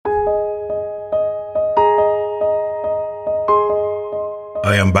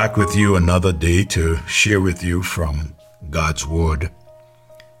I am back with you another day to share with you from God's Word.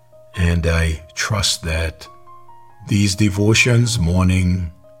 And I trust that these devotions,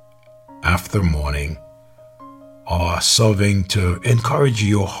 morning after morning, are serving to encourage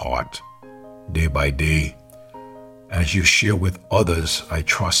your heart day by day. As you share with others, I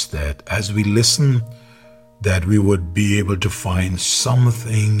trust that as we listen, that we would be able to find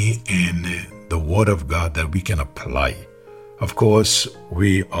something in the Word of God that we can apply. Of course,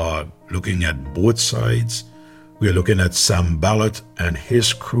 we are looking at both sides. We are looking at Sanballat and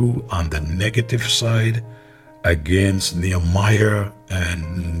his crew on the negative side against Nehemiah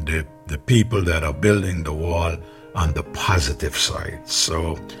and the people that are building the wall on the positive side.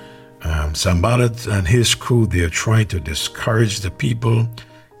 So Sanballat and his crew, they are trying to discourage the people,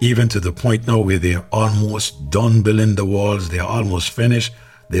 even to the point now where they're almost done building the walls. They're almost finished.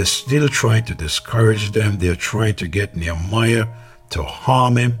 They're still trying to discourage them. They're trying to get Nehemiah to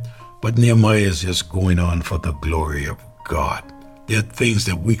harm him. But Nehemiah is just going on for the glory of God. There are things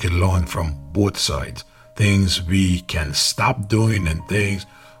that we can learn from both sides. Things we can stop doing and things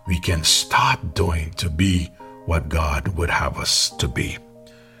we can start doing to be what God would have us to be.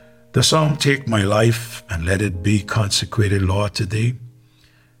 The song, Take My Life and Let It Be Consecrated, Lord, today.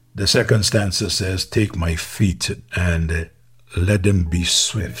 The second stanza says, Take my feet and let them be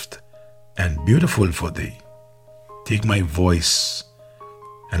swift and beautiful for thee. Take my voice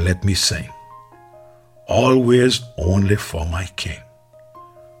and let me sing. Always only for my King.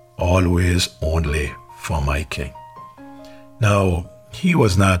 Always only for my King. Now, he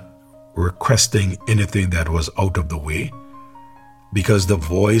was not requesting anything that was out of the way, because the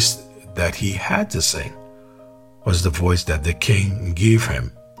voice that he had to sing was the voice that the king gave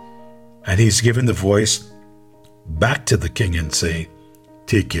him. And he's given the voice back to the king and say,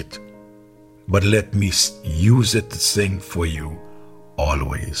 take it, but let me use it to sing for you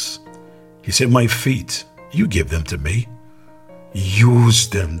always. He said, my feet, you give them to me. Use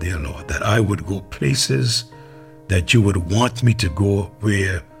them, dear Lord, that I would go places that you would want me to go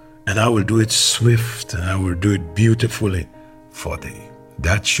where, and I will do it swift and I will do it beautifully for thee.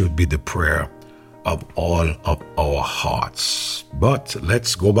 That should be the prayer of all of our hearts. But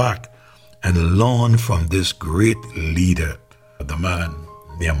let's go back and learn from this great leader, the man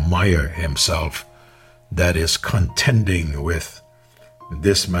Nehemiah himself, that is contending with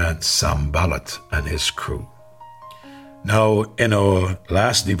this man Sanballat and his crew. Now, in our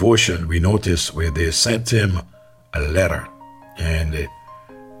last devotion, we noticed where they sent him a letter, and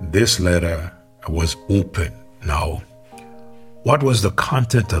this letter was open. Now, what was the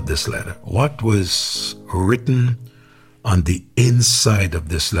content of this letter? What was written on the inside of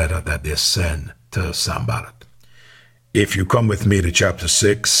this letter that they sent to Sanballat? If you come with me to chapter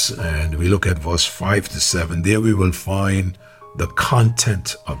 6 and we look at verse 5 to 7, there we will find the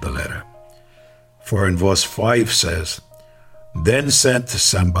content of the letter. For in verse 5 says, Then sent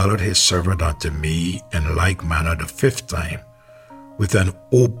Sanballat his servant unto me in like manner the fifth time, with an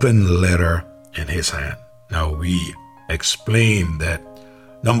open letter in his hand. Now we explain that,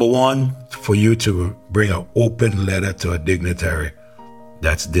 number one, for you to bring an open letter to a dignitary,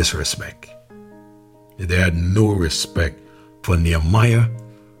 that's disrespect. They had no respect for Nehemiah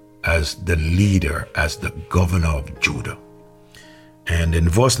as the leader, as the governor of Judah. And in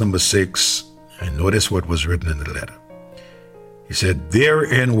verse number 6, and notice what was written in the letter. He said,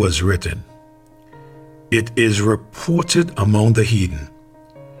 Therein was written, It is reported among the heathen,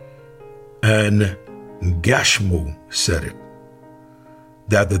 and Gashmu said it,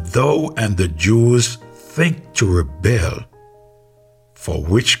 that thou and the Jews think to rebel, for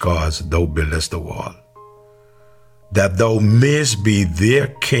which cause thou buildest the wall, that thou mayest be their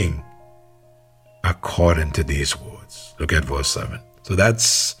king according to these words. Look at verse 7. So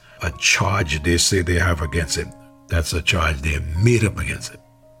that's a charge they say they have against him. That's a charge they have made up against him.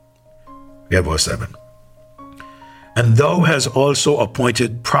 Look at verse 7. And thou hast also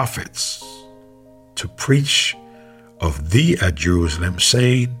appointed prophets to preach of thee at Jerusalem,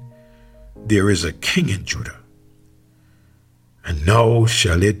 saying, There is a king in Judah. And now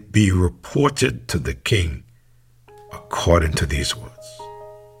shall it be reported to the king according to these words.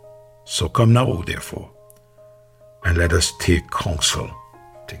 So come now, therefore, and let us take counsel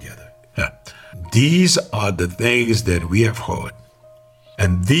together. These are the things that we have heard.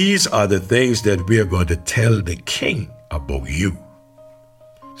 And these are the things that we are going to tell the king about you.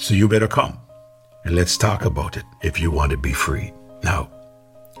 So you better come. And let's talk about it if you want to be free. Now,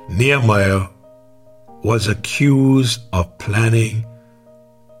 Nehemiah was accused of planning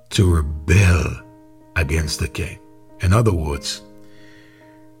to rebel against the king. In other words,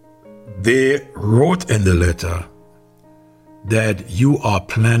 they wrote in the letter that you are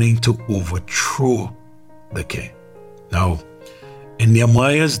planning to overthrow the king. Now, in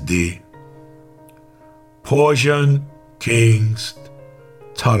Nehemiah's day, Persian kings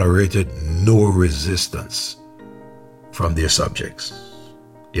tolerated no resistance from their subjects.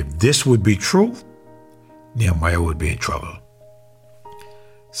 If this would be true, Nehemiah would be in trouble.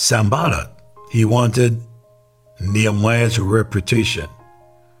 Sanballat, he wanted Nehemiah's reputation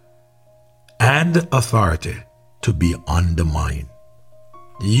and authority to be undermined.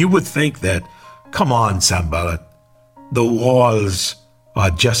 You would think that, come on, Sanballat, the walls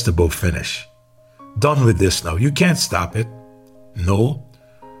are just about finished. Done with this now. You can't stop it. No.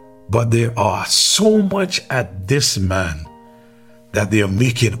 But there are so much at this man that they are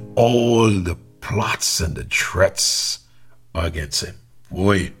making all the plots and the threats against him.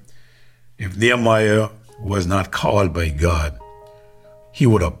 Boy, if Nehemiah was not called by God, he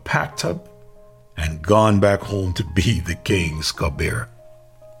would have packed up and gone back home to be the king's cupbearer.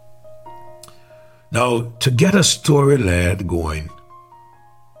 Now, to get a story led going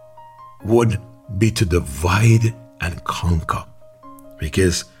would be to divide and conquer.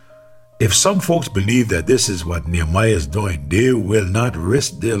 Because if some folks believe that this is what Nehemiah is doing, they will not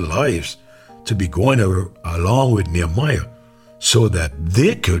risk their lives to be going along with Nehemiah so that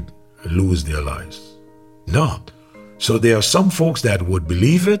they could lose their lives. No. So there are some folks that would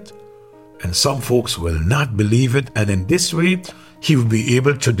believe it, and some folks will not believe it. And in this way, he will be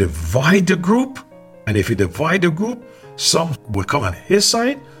able to divide the group. And if he divide the group, some will come on his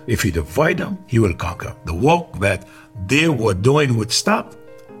side. If he divide them, he will conquer. The work that they were doing would stop,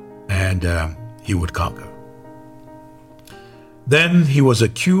 and he would conquer. Then he was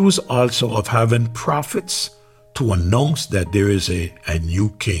accused also of having prophets to announce that there is a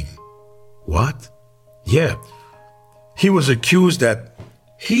new king. What? Yeah. He was accused that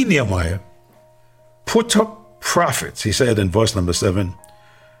he, Nehemiah, put up prophets, he said in verse number 7,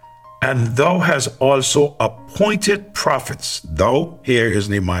 and thou hast also appointed prophets. Thou, here is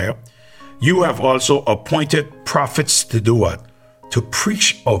Nehemiah, you have also appointed prophets to do what? To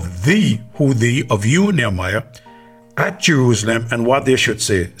preach of thee, of you, Nehemiah, at Jerusalem, and what they should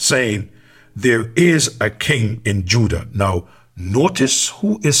say, saying, there is a king in Judah. Now, notice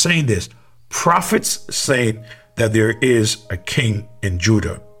who is saying this. Prophets saying that there is a king in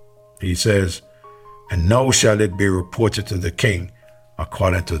Judah. He says, and now shall it be reported to the king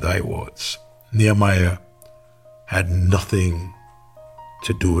according to thy words. Nehemiah had nothing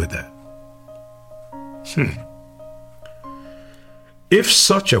to do with that. If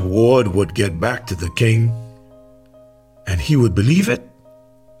such a word would get back to the king and he would believe it,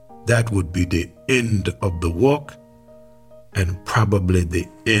 that would be the end of the work and probably the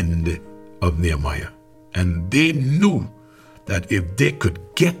end of Nehemiah. And they knew that if they could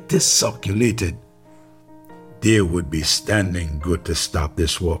get this circulated, they would be standing good to stop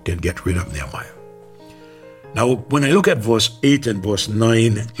this work and get rid of Nehemiah. Now, when I look at verse 8 and verse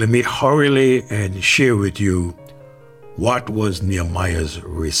 9, let me hurriedly and share with you what was Nehemiah's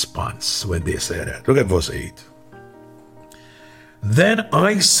response when they said that. Look at verse 8. Then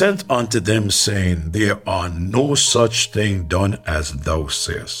I sent unto them, saying, there are no such thing done as thou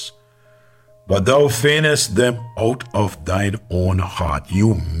sayest, but thou feignest them out of thine own heart.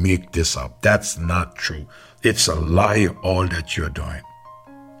 You make this up. That's not true. It's a lie, all that you're doing.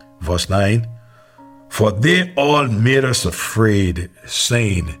 Verse 9, for they all made us afraid,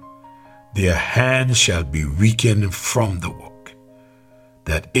 saying, their hands shall be weakened from the work,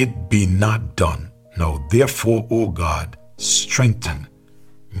 that it be not done. Now therefore, O God, strengthen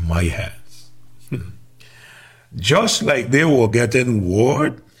my hands. Just like they were getting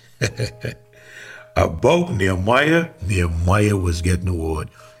word about Nehemiah, Nehemiah was getting word.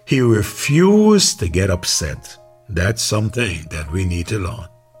 He refused to get upset. That's something that we need to learn.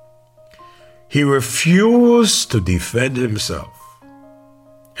 He refused to defend himself,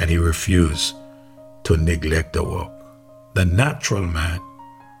 and he refused to neglect the work. The natural man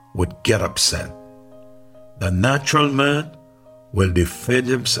would get upset. The natural man will defend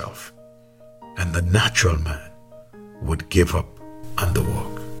himself, and the natural man would give up on the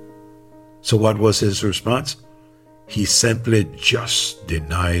work. So what was his response? He simply just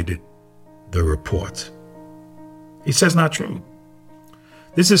denied the report. He says, not true.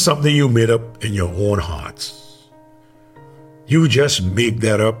 This is something you made up in your own hearts. You just make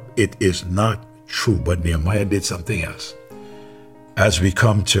that up. It is not true. But Nehemiah did something else. As we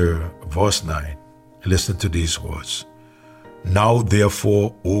come to verse 9, listen to these words. Now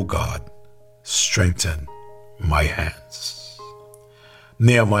therefore, O God, strengthen my hands.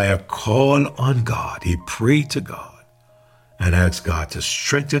 Nehemiah called on God. He prayed to God and asked God to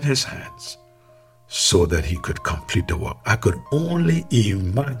strengthen his hands so that he could complete the work. I could only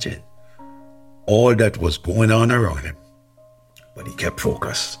imagine all that was going on around him. But he kept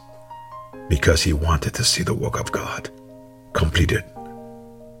focused because he wanted to see the work of God completed.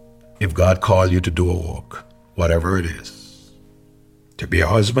 If God called you to do a work, whatever it is, to be a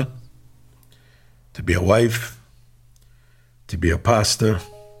husband, to be a wife, to be a pastor,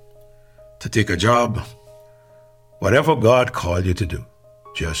 to take a job, whatever God called you to do,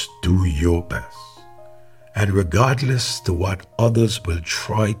 just do your best. And regardless to what others will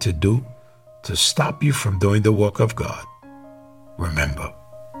try to do to stop you from doing the work of God, remember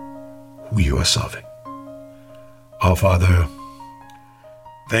who you are serving. Our Father,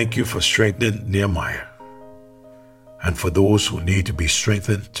 thank you for strengthening Nehemiah. And for those who need to be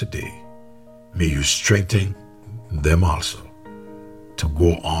strengthened today, may you strengthen them also to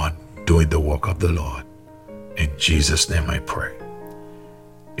go on doing the work of the Lord. In Jesus' name I pray.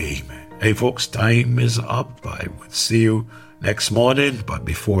 Amen. Hey folks, time is up. I will see you next morning. But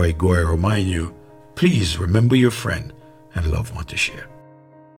before I go, I remind you, please remember your friend and loved one to share.